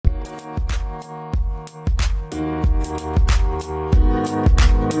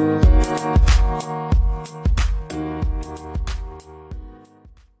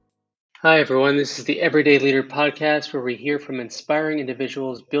Hi, everyone. This is the Everyday Leader podcast where we hear from inspiring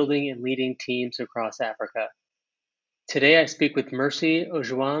individuals building and leading teams across Africa. Today, I speak with Mercy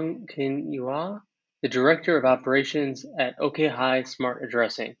Ojwang Kinyua, the Director of Operations at OkHi Smart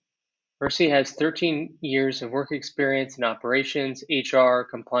Addressing. Mercy has 13 years of work experience in operations, HR,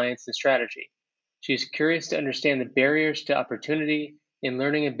 compliance, and strategy. She is curious to understand the barriers to opportunity in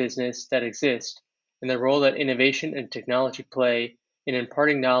learning and business that exist and the role that innovation and technology play in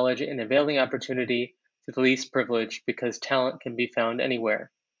imparting knowledge and availing opportunity to the least privileged because talent can be found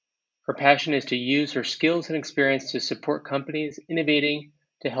anywhere. Her passion is to use her skills and experience to support companies innovating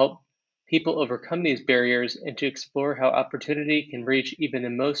to help people overcome these barriers and to explore how opportunity can reach even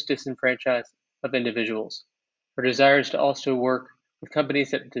the most disenfranchised of individuals. Her desire is to also work with companies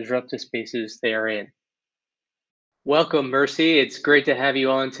that disrupt the spaces they are in. Welcome, Mercy. It's great to have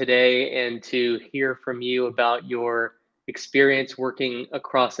you on today and to hear from you about your experience working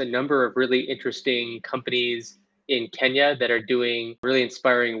across a number of really interesting companies in Kenya that are doing really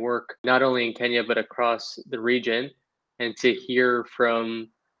inspiring work, not only in Kenya, but across the region, and to hear from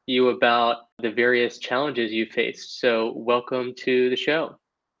you about the various challenges you faced. So, welcome to the show.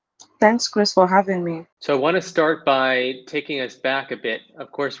 Thanks, Chris, for having me. So I want to start by taking us back a bit.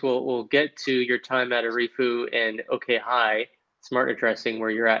 Of course, we'll get to your time at Arifu and OkHi Smart Addressing where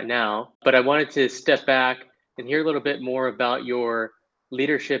you're at now. But I wanted to step back and hear a little bit more about your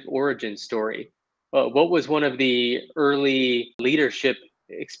leadership origin story. What was one of the early leadership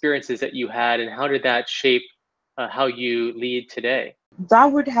experiences that you had, and how did that shape how you lead today? That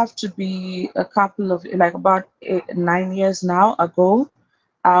would have to be a couple of, like about 9 years now ago,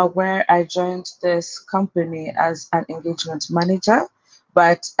 where I joined this company as an engagement manager,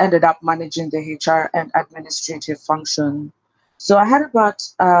 but ended up managing the HR and administrative function. So I had about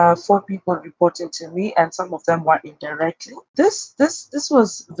four people reporting to me, and some of them were indirectly. This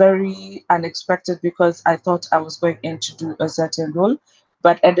was very unexpected because I thought I was going in to do a certain role,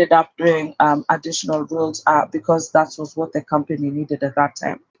 but ended up doing additional roles because that was what the company needed at that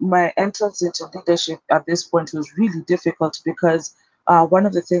time. My entrance into leadership at this point was really difficult because one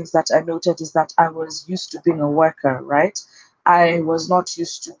of the things that I noted is that I was used to being a worker, right? I was not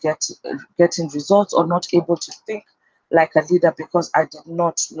used to getting results or not able to think like a leader because I did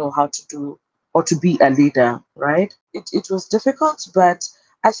not know how to do or to be a leader, right? It was difficult, but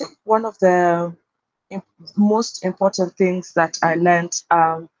I think one of the im- most important things that I learned,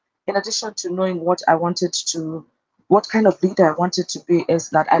 in addition to knowing what kind of leader I wanted to be, is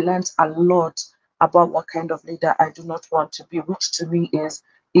that I learned a lot about what kind of leader I do not want to be, which to me is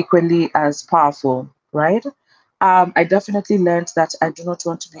equally as powerful, right? I definitely learned that I do not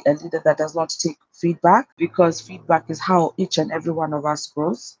want to be a leader that does not take feedback because feedback is how each and every one of us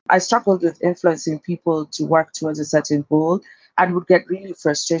grows. I struggled with influencing people to work towards a certain goal and would get really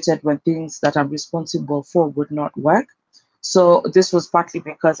frustrated when things that I'm responsible for would not work. So, this was partly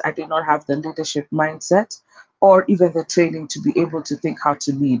because I did not have the leadership mindset or even the training to be able to think how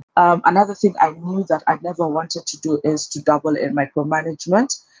to lead. Another thing I knew that I never wanted to do is to double in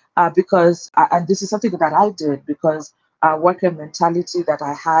micromanagement and this is something that I did because worker mentality that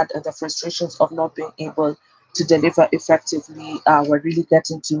I had and the frustrations of not being able to deliver effectively were really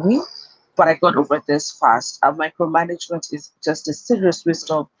getting to me. But I got over this fast. Micromanagement is just a serious waste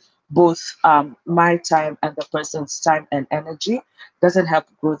of both my time and the person's time and energy. Doesn't help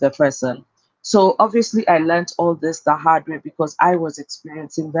grow the person. So obviously, I learned all this the hard way because I was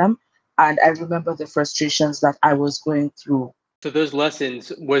experiencing them, and I remember the frustrations that I was going through. So those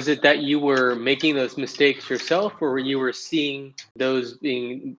lessons, was it that you were making those mistakes yourself, or you were seeing those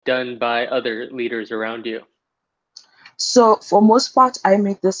being done by other leaders around you? So for most part, I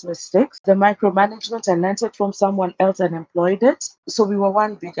made this mistake. The micromanagement, I learned it from someone else and employed it. So we were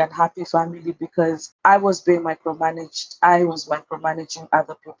one big and happy family because I was being micromanaged. I was micromanaging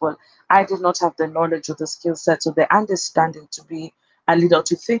other people. I did not have the knowledge or the skill set or the understanding to be a leader,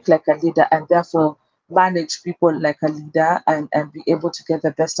 to think like a leader, and therefore manage people like a leader and be able to get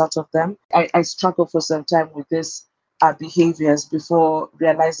the best out of them. I struggled for some time with this behaviors before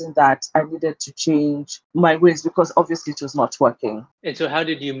realizing that I needed to change my ways because obviously it was not working. And so how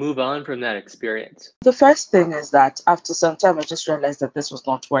did you move on from that experience? The first thing is that after some time, I just realized that this was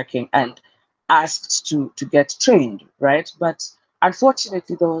not working and asked to get trained, right? But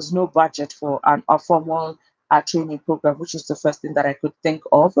unfortunately, there was no budget for a formal training program, which is the first thing that I could think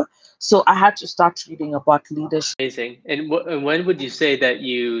of. So I had to start reading about leadership. Amazing. And when would you say that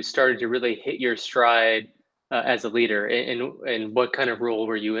you started to really hit your stride as a leader? And what kind of role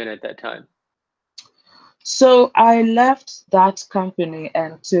were you in at that time? So I left that company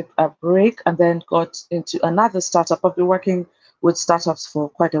and took a break and then got into another startup. I've been working with startups for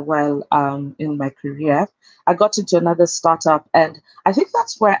quite a while in my career. I got into another startup, and I think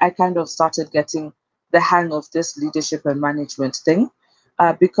that's where I kind of started getting the hang of this leadership and management thing.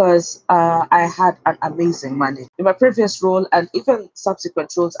 Because I had an amazing manager in my previous role, and even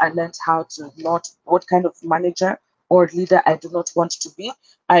subsequent roles. I learned how to not what kind of manager or leader I do not want to be.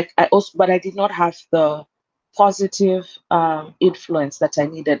 I also, but I did not have the positive influence that I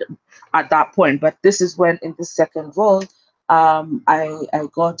needed at that point. But this is when, in this second role, I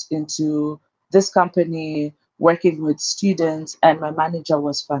got into this company working with students, and my manager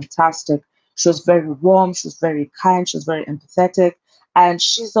was fantastic. She was very warm, she was very kind, she was very empathetic, and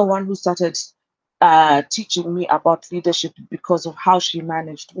she's the one who started teaching me about leadership because of how she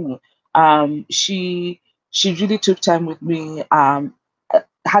managed me. She really took time with me,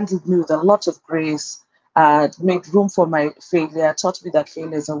 handled me with a lot of grace, made room for my failure, taught me that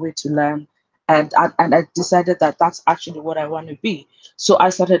failure is a way to learn. And I decided that that's actually what I want to be. So I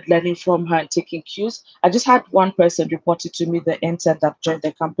started learning from her and taking cues. I just had one person reported to me, the intern that joined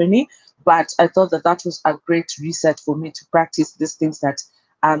the company, but I thought that that was a great reset for me to practice these things that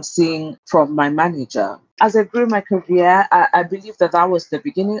I'm seeing from my manager. As I grew my career, I believe that that was the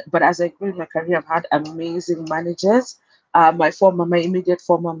beginning. But as I grew in my career, I've had amazing managers. My immediate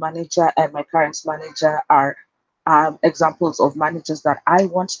former manager and my current manager are examples of managers that I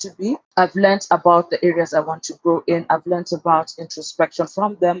want to be. I've learned about the areas I want to grow in. I've learned about introspection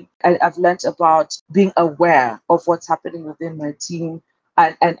from them. I've learned about being aware of what's happening within my team,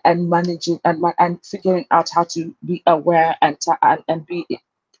 and managing and figuring out how to be aware and be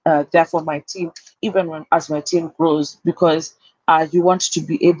there for my team, even when as my team grows, because you want to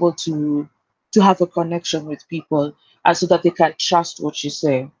be able to have a connection with people, so that they can trust what you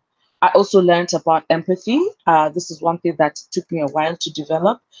say. I also learned about empathy. This is one thing that took me a while to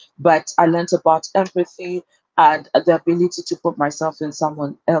develop, but I learned about empathy and the ability to put myself in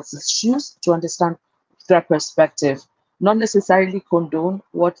someone else's shoes to understand their perspective. Not necessarily condone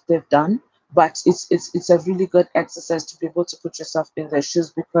what they've done, but it's a really good exercise to be able to put yourself in their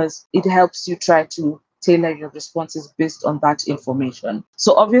shoes, because it helps you try to tailor your responses based on that information.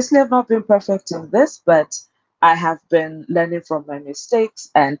 So obviously I've not been perfect in this, but I have been learning from my mistakes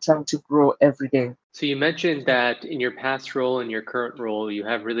and trying to grow every day. So you mentioned that in your past role and your current role, you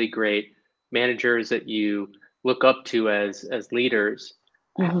have really great managers that you look up to as leaders.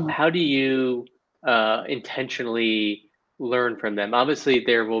 Mhm, How do you intentionally learn from them? Obviously,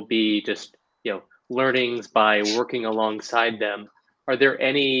 there will be just learnings by working alongside them. Are there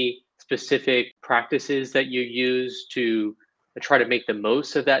any specific practices that you use to try to make the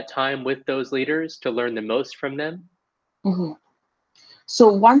most of that time with those leaders to learn the most from them? mhm.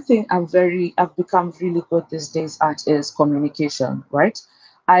 So one thing I've become really good these days at is communication, right?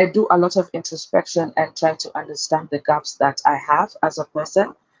 I do a lot of introspection and try to understand the gaps that I have as a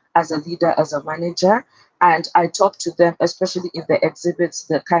person, as a leader, as a manager, and I talk to them, especially if they exhibit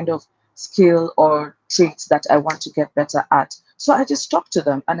the kind of skill or traits that I want to get better at. So I just talk to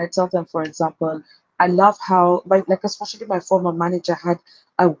them and I tell them, for example, I love how, like especially my former manager had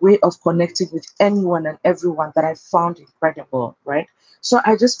a way of connecting with anyone and everyone that I found incredible, right? So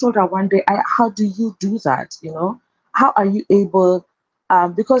I just told her one day, how do you do that? How are you able?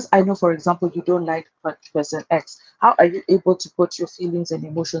 Because I know, for example, you don't like person X. How are you able to put your feelings and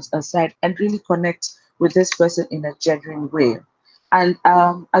emotions aside and really connect with this person in a genuine way? And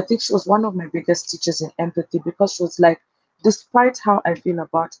I think she was one of my biggest teachers in empathy, because she was like, despite how I feel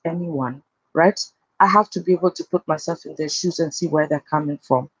about anyone, right? I have to be able to put myself in their shoes and see where they're coming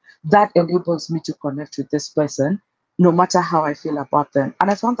from. That enables me to connect with this person no matter how I feel about them. And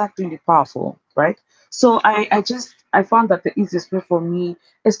I found that really powerful, right? So I found that the easiest way for me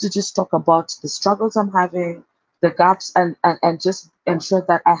is to just talk about the struggles I'm having, the gaps, and just ensure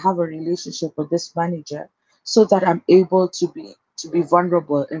that I have a relationship with this manager, so that I'm able to be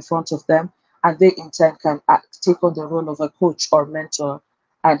vulnerable in front of them, and they in turn can take on the role of a coach or mentor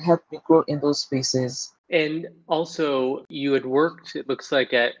and help me grow in those spaces. And also, you had worked, it looks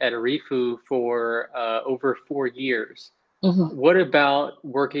like, at Arifu for over 4 years. Mhm, What about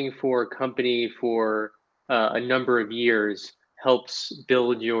working for a company for a number of years helps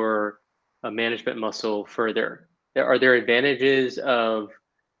build your management muscle further? Are there advantages of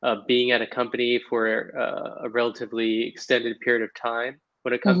being at a company for a relatively extended period of time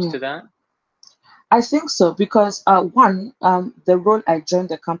when it comes mhm. to that? I think so, because one, the role I joined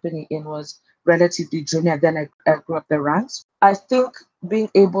the company in was relatively junior. Then I grew up the ranks. I think being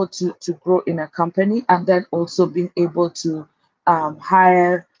able to grow in a company, and then also being able to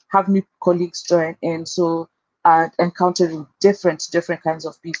have new colleagues join in, so encountering different kinds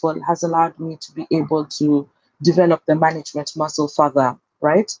of people has allowed me to be able to develop the management muscle further,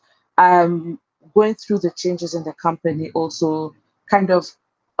 right? Um, Going through the changes in the company also kind of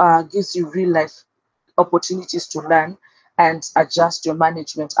gives you real life opportunities to learn and adjust your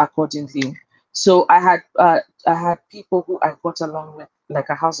management accordingly. So I had people who I got along with like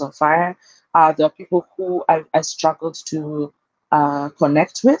a house on fire. There are people who I struggled to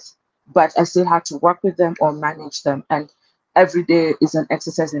connect with, but I still had to work with them or manage them. And every day is an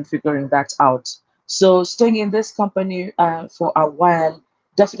exercise in figuring that out. So staying in this company for a while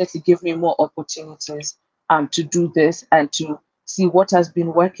definitely gave me more opportunities to do this and to see what has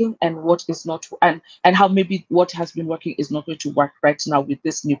been working and what is not, and how maybe what has been working is not going to work right now with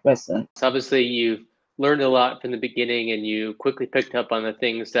this new person. So obviously, you've learned a lot from the beginning and you quickly picked up on the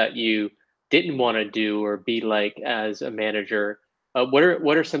things that you didn't want to do or be like as a manager. What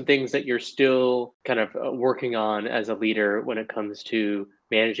are some things that you're still kind of working on as a leader when it comes to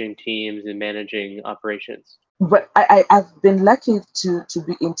managing teams and managing operations? But I've been lucky to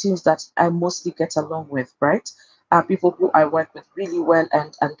be in teams that I mostly get along with, right? People who I work with really well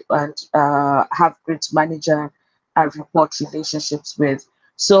and have great manager and report relationships with.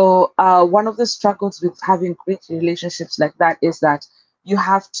 So one of the struggles with having great relationships like that is that you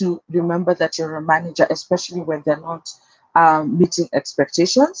have to remember that you're a manager, especially when they're not meeting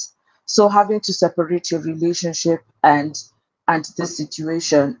expectations. So having to separate your relationship and this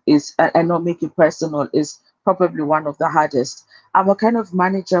situation is and not make it personal is probably one of the hardest. I'm a kind of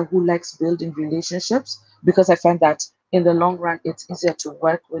manager who likes building relationships because I find that in the long run, it's easier to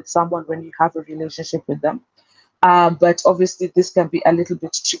work with someone when you have a relationship with them. But obviously, this can be a little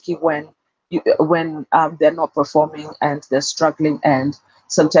bit tricky when they're not performing and they're struggling, and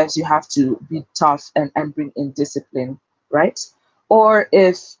sometimes you have to be tough and bring in discipline, right? Or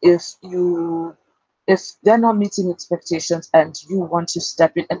if they're not meeting expectations and you want to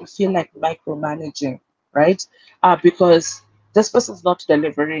step in and you feel like micromanaging, right? Because this person's not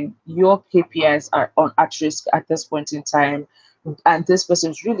delivering, your KPIs are on at risk at this point in time, and this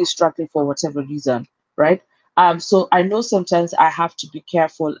person is really struggling for whatever reason, right? So I know sometimes I have to be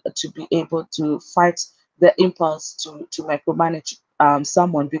careful to be able to fight the impulse to micromanage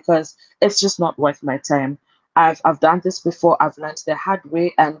someone because it's just not worth my time. I've done this before. I've learned the hard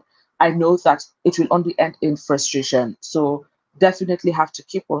way, and I know that it will only end in frustration. So definitely have to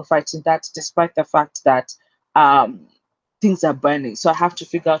keep on fighting that, despite the fact that um, things are burning. So I have to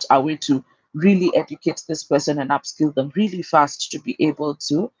figure out a way to really educate this person and upskill them really fast to be able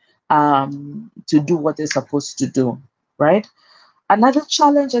to do what they're supposed to do, right? Another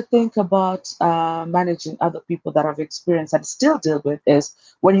challenge I think about managing other people that I've experienced and still deal with is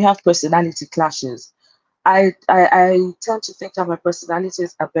when you have personality clashes. I tend to think that my personality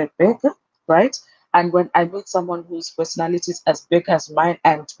is a bit big, right? And when I meet someone whose personality is as big as mine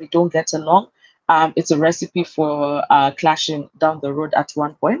and we don't get along, it's a recipe for clashing down the road at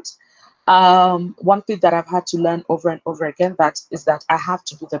one point. One thing that I've had to learn over and over again that is that I have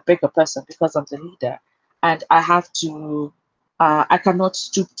to be the bigger person because I'm the leader, and I have to. I cannot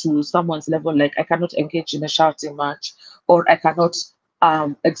stoop to someone's level. Like I cannot engage in a shouting match, or I cannot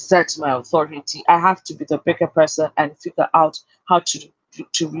exert my authority. I have to be the bigger person and figure out how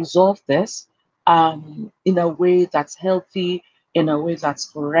to resolve this in a way that's healthy, in a way that's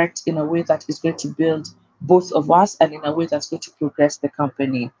correct, in a way that is going to build both of us, and in a way that's going to progress the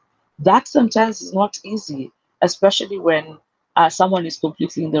company. That sometimes is not easy, especially when someone is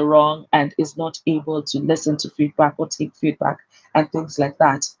completely in the wrong and is not able to listen to feedback or take feedback and things like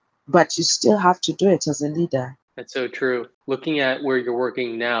that. But you still have to do it as a leader. That's so true. Looking at where you're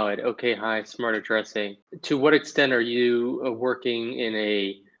working now at OkHi Smart Addressing, to what extent are you working in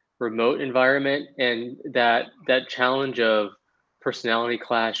a remote environment and that challenge of personality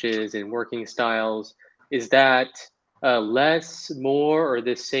clashes and working styles, is that less, more, or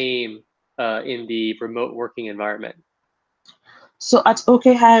the same in the remote working environment? So at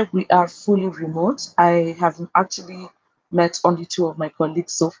OkHi, we are fully remote. I have actually met only two of my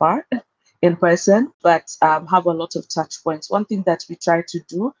colleagues so far in person, but have a lot of touch points. One thing that we try to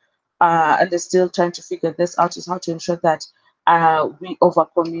do, and they're still trying to figure this out, is how to ensure that we over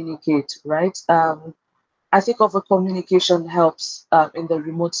communicate, right? I think over communication helps in the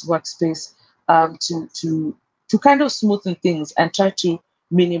remote workspace to kind of smoothen things and try to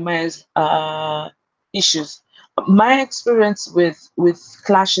minimize issues. My experience with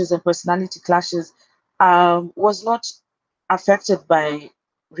clashes and personality clashes was not affected by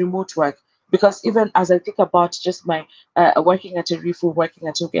remote work because even as I think about just my working at a refu, working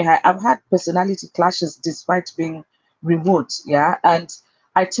at OkHi, I've had personality clashes despite being remote, yeah, and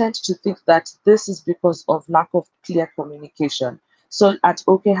I tend to think that this is because of lack of clear communication. So at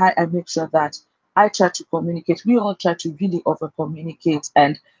OkHi, I make sure that I try to communicate. We all try to really over communicate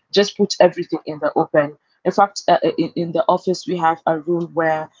and just put everything in the open. In fact, in the office, we have a rule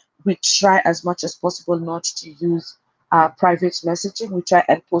where we try as much as possible not to use private messaging. We try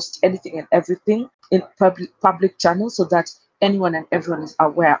and post anything and everything in public channels so that anyone and everyone is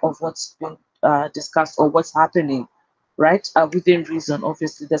aware of what's been discussed or what's happening, right? Within reason,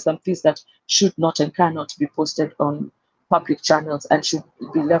 obviously. There's some things that should not and cannot be posted on public channels and should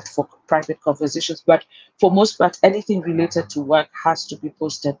be left for private conversations. But for most part, anything related to work has to be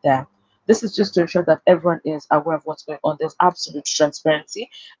posted there. This is just to ensure that everyone is aware of what's going on. There's absolute transparency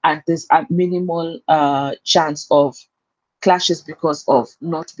and there's a minimal chance of clashes because of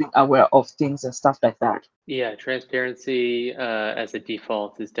not being aware of things and stuff like that. Yeah, transparency as a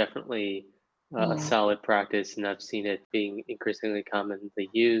default is definitely a Mm. solid practice, and I've seen it being increasingly commonly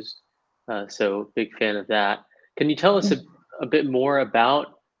used. So, big fan of that. Can you tell us a bit more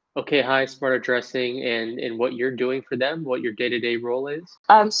about OkHi Smart Addressing and what you're doing for them, what your day-to-day role is?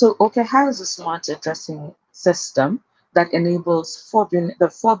 So OkHi is a smart addressing system that enables 4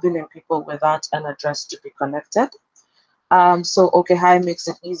 billion people without an address to be connected. So OkHi makes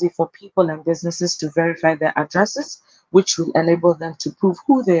it easy for people and businesses to verify their addresses, which will enable them to prove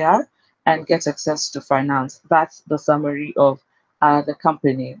who they are and get access to finance. That's the summary of the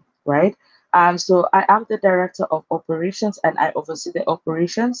company, right? So I am the director of operations and I oversee the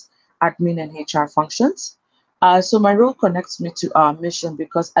operations, admin, and HR functions. So my role connects me to our mission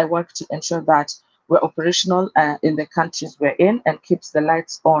because I work to ensure that we're operational in the countries we're in and keeps the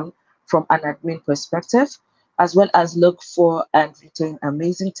lights on from an admin perspective, as well as look for and retain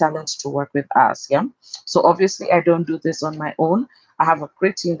amazing talent to work with us. Yeah. So obviously, I don't do this on my own. I have a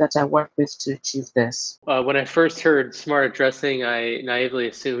great team that I work with to achieve this. When I first heard smart addressing, I naively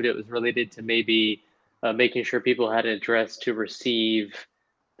assumed it was related to maybe making sure people had an address to receive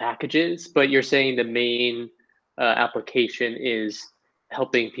packages, but you're saying the main application is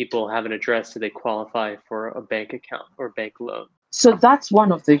helping people have an address so they qualify for a bank account or bank loan. So that's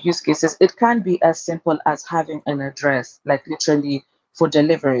one of the use cases. It can be as simple as having an address, like literally for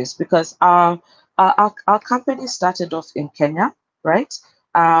deliveries, because our company started off in Kenya, right?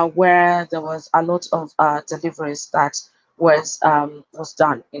 Where there was a lot of deliveries that was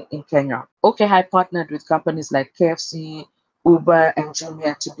done in Kenya. OkHi partnered with companies like KFC, Uber, and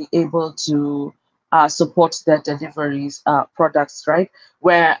Jumia to be able to support their deliveries products, right?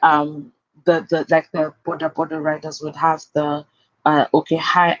 Where the like the border riders would have the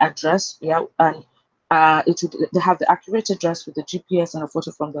OkHi address, yeah, and it would they have the accurate address with the GPS and a photo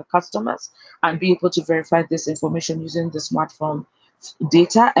from the customers, and be able to verify this information using the smartphone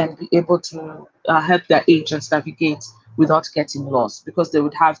data and be able to help their agents navigate without getting lost because they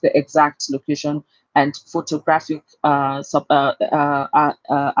would have the exact location and photographic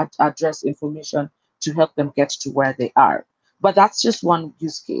address information to help them get to where they are. But that's just one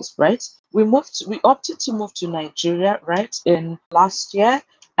use case, right? We opted to move to Nigeria, right, in last year,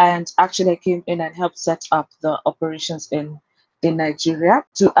 and actually I came in and helped set up the operations in Nigeria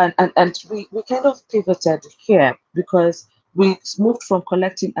to and we kind of pivoted here because we moved from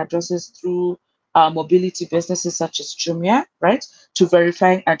collecting addresses through mobility businesses such as Jumia, right, to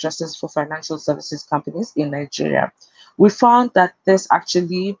verifying addresses for financial services companies in Nigeria. We found that this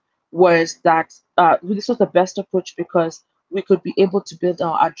was the best approach because we could be able to build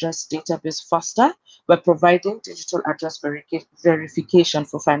our address database faster by providing digital address verification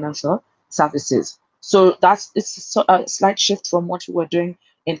for financial services. So a slight shift from what we were doing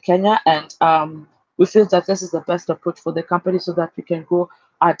in Kenya, and we feel that this is the best approach for the company so that we can grow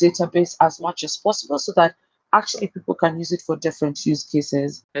our database as much as possible so that actually people can use it for different use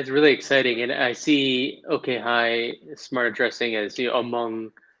cases. That's really exciting, and I see OkHi Smart Addressing as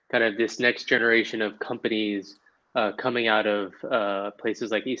among kind of this next generation of companies coming out of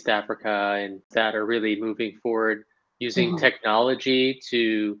places like East Africa and that are really moving forward using Mhm. technology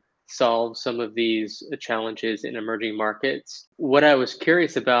to solve some of these challenges in emerging markets. What I was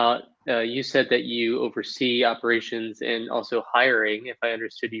curious about, you said that you oversee operations and also hiring, if I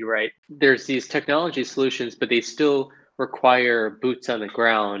understood you right. There's these technology solutions, but they still require boots on the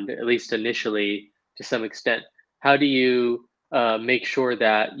ground, at least initially, to some extent. How do you make sure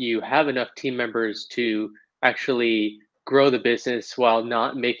that you have enough team members to actually grow the business while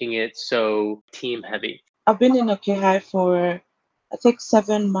not making it so team heavy? I've been in OkHi for I think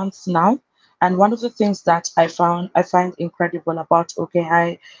 7 months now, and one of the things that I find incredible about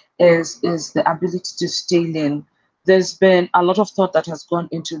OkHi is the ability to stay lean. There's been a lot of thought that has gone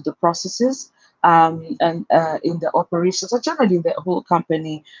into the processes and in the operations, or generally in the whole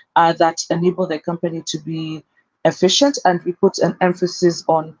company, that enable the company to be efficient, and we put an emphasis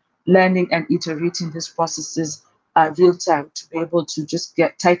on learning and iterating these processes real time to be able to just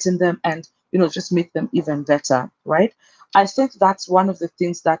get tighten them and just make them even better, right? I think that's one of the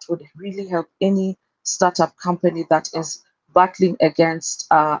things that would really help any startup company that is battling against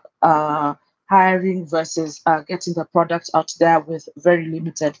hiring versus getting the product out there with very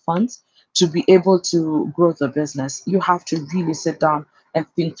limited funds to be able to grow the business. You have to really sit down and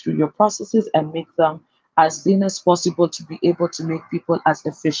think through your processes and make them as lean as possible to be able to make people as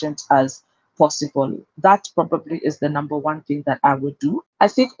efficient as possible. That probably is the number one thing that I would do. I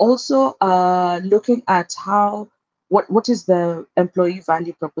think also looking at what is the employee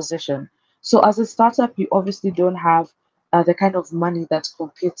value proposition. So as a startup, you obviously don't have the kind of money that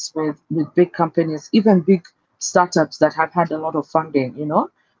competes with big companies, even big startups that have had a lot of funding.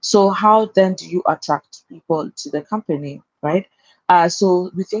 So how then do you attract people to the company, right?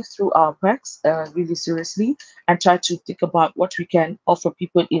 So we think through our perks really seriously and try to think about what we can offer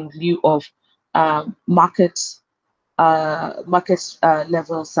people in lieu of market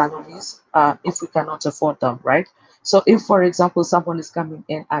level salaries if we cannot afford them, right? So if, for example, someone is coming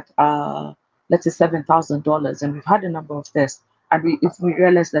in at let's say $7,000, and we've had a number of tests, and if we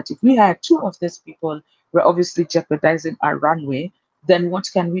realize that if we hire two of these people, we're obviously jeopardizing our runway. Then what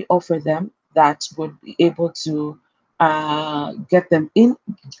can we offer them that would be able to get them in,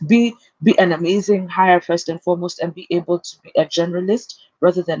 be be an amazing hire first and foremost, and be able to be a generalist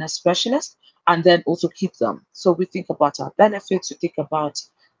rather than a specialist, and then also keep them. So we think about our benefits, we think about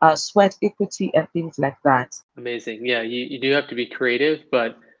sweat equity and things like that. Amazing. Yeah, you do have to be creative,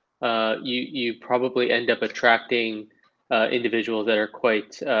 but you probably end up attracting individuals that are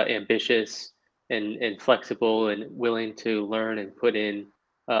quite ambitious and flexible and willing to learn and put in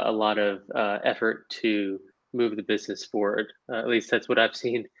a lot of effort to move the business forward. At least that's what I've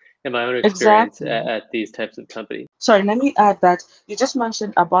seen in my own experience Exactly. at these types of companies. Sorry, let me add that you just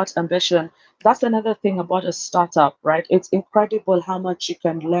mentioned about ambition. That's another thing about a startup, right? It's incredible how much you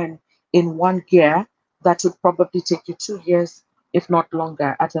can learn in one year that would probably take you 2 years, if not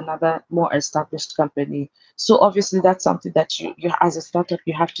longer, at another more established company. So obviously, that's something that you as a startup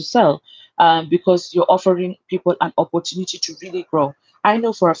you have to sell, because you're offering people an opportunity to really grow. I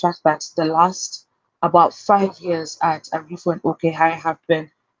know for a fact that the last about 5 years at Arifo and OkHi have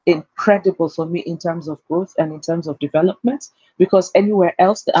been incredible for me in terms of growth and in terms of development, because anywhere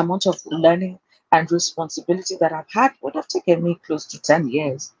else the amount of learning and responsibility that I've had would have taken me close to 10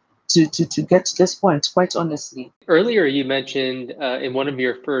 years to get to this point, quite honestly. Earlier, you mentioned in one of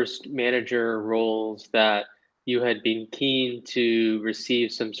your first manager roles that you had been keen to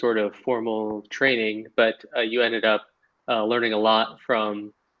receive some sort of formal training, but you ended up learning a lot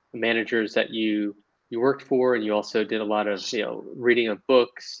from managers that you worked for, and you also did a lot of reading of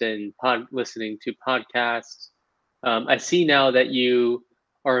books and listening to podcasts. I see now that you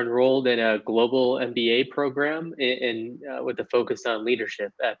are enrolled in a global MBA program with a focus on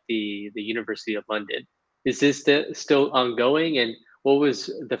leadership at the University of London. Is this still ongoing? And what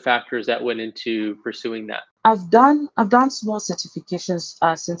was the factors that went into pursuing that? I've done small certifications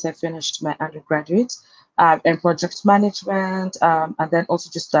since I finished my undergraduate in project management, and then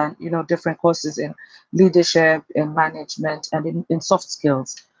also just done different courses in leadership, in management, and in soft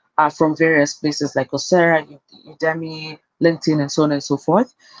skills from various places like Coursera, Udemy, LinkedIn, and so on and so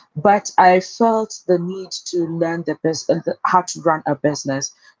forth. But I felt the need to learn how to run a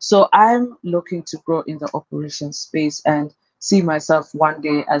business. So I'm looking to grow in the operations space and see myself one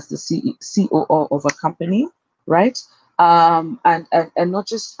day as the COO of a company, right? And not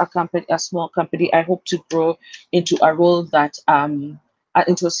just a company, a small company. I hope to grow into a role that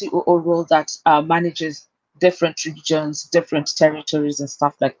into a COO role that manages different regions, different territories, and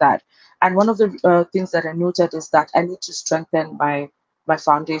stuff like that. And one of the things that I noted is that I need to strengthen my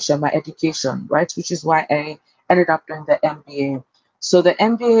foundation, my education, right? Which is why I ended up doing the MBA. So the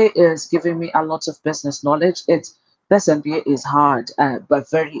MBA is giving me a lot of business knowledge. This MBA is hard, but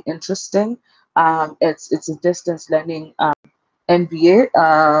very interesting. It's a distance learning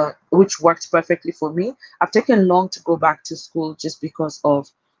MBA, which worked perfectly for me. I've taken long to go back to school just because of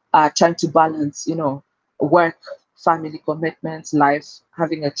trying to balance, work, family commitments, life,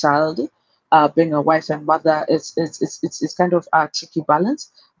 having a child, being a wife and mother. It's kind of a tricky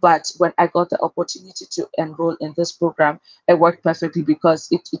balance. But when I got the opportunity to enroll in this program, it worked perfectly because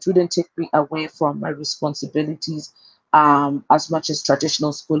it wouldn't take me away from my responsibilities as much as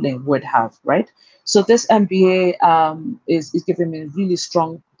traditional schooling would have, right? So this MBA is giving me really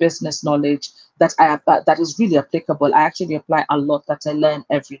strong business knowledge that is really applicable. I actually apply a lot that I learn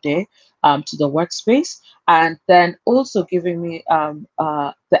every day to the workspace, and then also giving me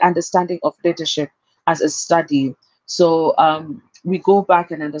the understanding of leadership as a study. So we go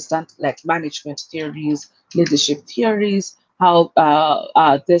back and understand like management theories, leadership theories, how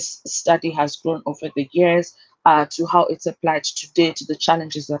this study has grown over the years, to how it's applied today to the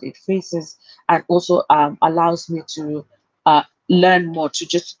challenges that it faces, and also allows me to learn more, to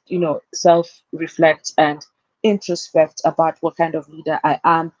just self reflect and introspect about what kind of leader I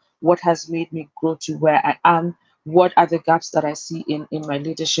am, what has made me grow to where I am, what are the gaps that I see in my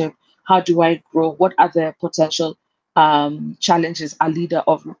leadership, how do I grow, what are the potential challenges a leader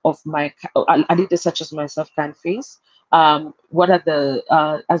such as myself can face, what are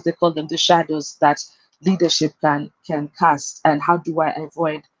the as they call them, the shadows that leadership can cast, and how do I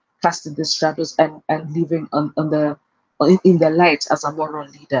avoid casting these shadows and living on the in the light as a moral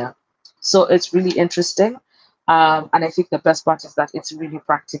leader. So it's really interesting. And I think the best part is that it's really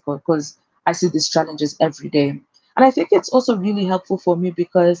practical because I see these challenges every day. And I think it's also really helpful for me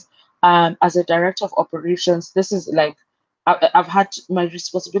because as a director of operations, this is like I've had my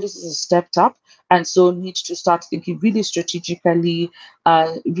responsibilities have stepped up, and so need to start thinking really strategically.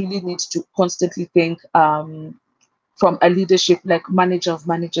 Really need to constantly think from a leadership, like manager of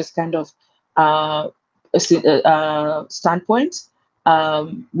managers kind of uh, standpoint,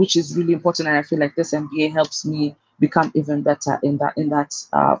 which is really important. And I feel like this MBA helps me become even better in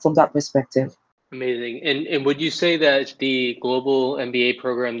that from that perspective. Amazing. And would you say that the global MBA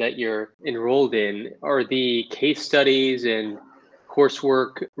program that you're enrolled in, are the case studies and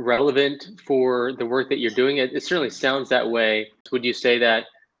coursework relevant for the work that you're doing? It certainly sounds that way. Would you say that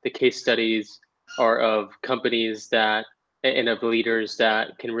the case studies are of companies that and of leaders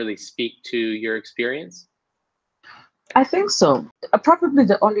that can really speak to your experience? I think so. Probably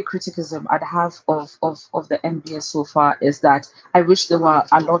the only criticism I'd have of the NBA so far is that I wish there were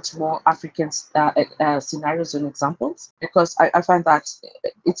a lot more African scenarios and examples, because I find that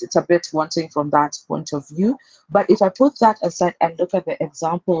it's a bit wanting from that point of view. But if I put that aside and look at the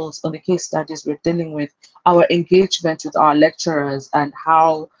examples on the case studies we're dealing with, our engagement with our lecturers and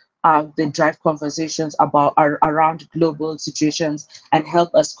how they drive conversations around global situations and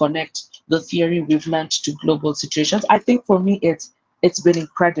help us connect the theory we've learned to global situations. I think for me, it's been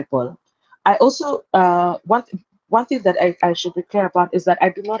incredible. I also one thing that I should be clear about is that I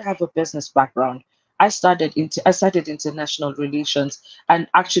do not have a business background. I studied international relations, and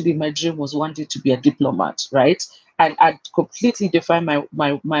actually my dream was one day to be a diplomat, right? And I'd completely defined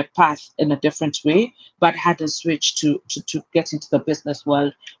my path in a different way, but had a switch to get into the business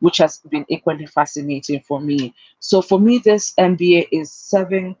world, which has been equally fascinating for me. So for me, this MBA is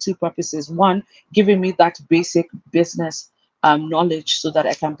serving two purposes. One, giving me that basic business knowledge so that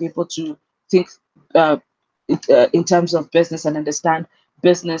I can be able to think uh, in terms of business and understand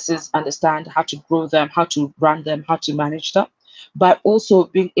businesses, understand how to grow them, how to run them, how to manage them. But also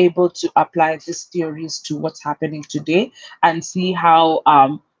being able to apply these theories to what's happening today and see how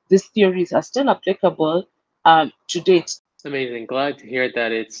these theories are still applicable to date. Amazing. Glad to hear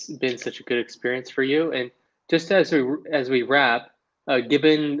that it's been such a good experience for you. And just as we wrap,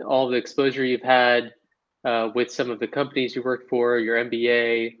 given all the exposure you've had with some of the companies you worked for, your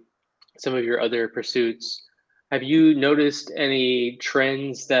MBA, some of your other pursuits, have you noticed any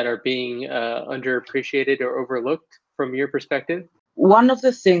trends that are being underappreciated or overlooked from your perspective? One of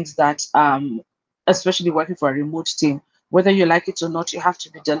the things that especially working for a remote team, whether you like it or not, you have to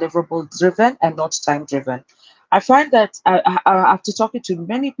be deliverable driven and not time driven. I find that after talking to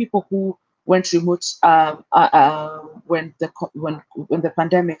many people who went remote when the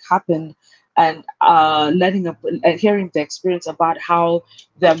pandemic happened, and hearing the experience about how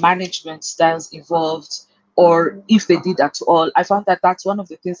their management styles evolved, or if they did at all, I found that that's one of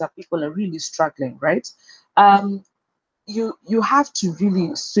the things that people are really struggling, right? Um, you have to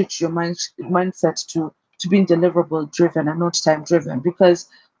really switch your mindset to being deliverable driven and not time driven, because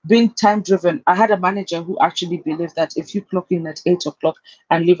being time driven, I had a manager who actually believed that if you clock in at 8 o'clock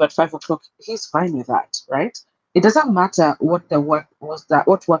and leave at 5 o'clock, he's fine with that, right? It doesn't matter what work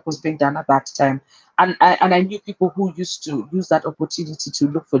was being done at that time. And I knew people who used to use that opportunity to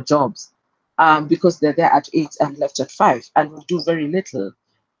look for jobs, because they're there at 8 and left at 5 and will do very little.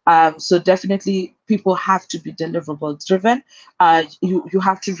 So definitely, people have to be deliverable driven. You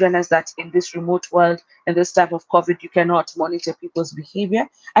have to realize that in this remote world, in this type of COVID, you cannot monitor people's behavior,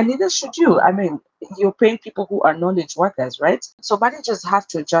 and neither should you. I mean, you're paying people who are knowledge workers, right? So managers have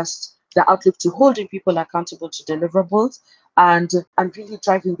to adjust the outlook to holding people accountable to deliverables, and really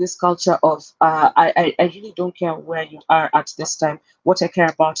driving this culture of I really don't care where you are at this time. What I care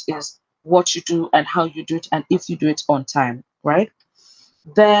about is what you do and how you do it, and if you do it on time, right?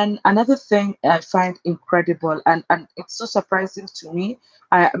 Then another thing I find incredible, and it's so surprising to me,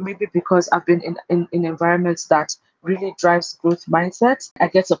 maybe because I've been in environments that really drives growth mindset. I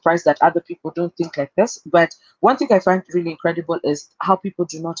get surprised that other people don't think like this. But one thing I find really incredible is how people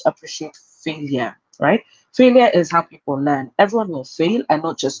do not appreciate failure, right? Failure is how people learn. Everyone will fail, and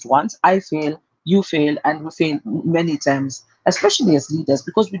not just once. I fail, you fail, and we fail many times, especially as leaders,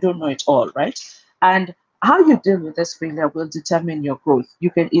 because we don't know it all, right? And how you deal with this failure will determine your growth.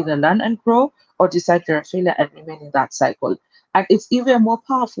 You can either learn and grow or decide you're a failure and remain in that cycle. And it's even more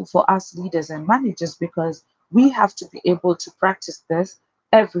powerful for us leaders and managers because we have to be able to practice this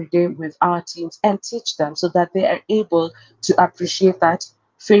every day with our teams and teach them so that they are able to appreciate that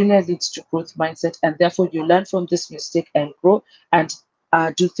failure leads to growth mindset, and therefore you learn from this mistake and grow and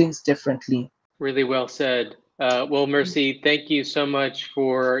do things differently. Really well said. Well, Mercy, thank you so much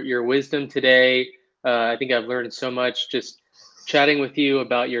for your wisdom today. I think I've learned so much just chatting with you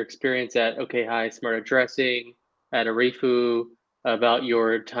about your experience at OkHi Smart Addressing, at Arifu, about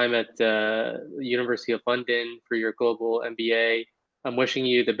your time at the University of London for your global MBA. I'm wishing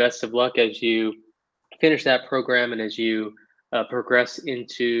you the best of luck as you finish that program and as you progress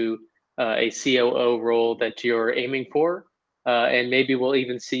into a COO role that you're aiming for. And maybe we'll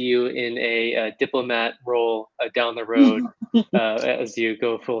even see you in a diplomat role down the road as you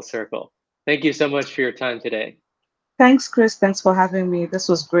go full circle. Thank you so much for your time today. Thanks, Chris. Thanks for having me. This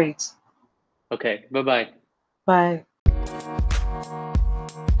was great. Okay, bye bye. Bye.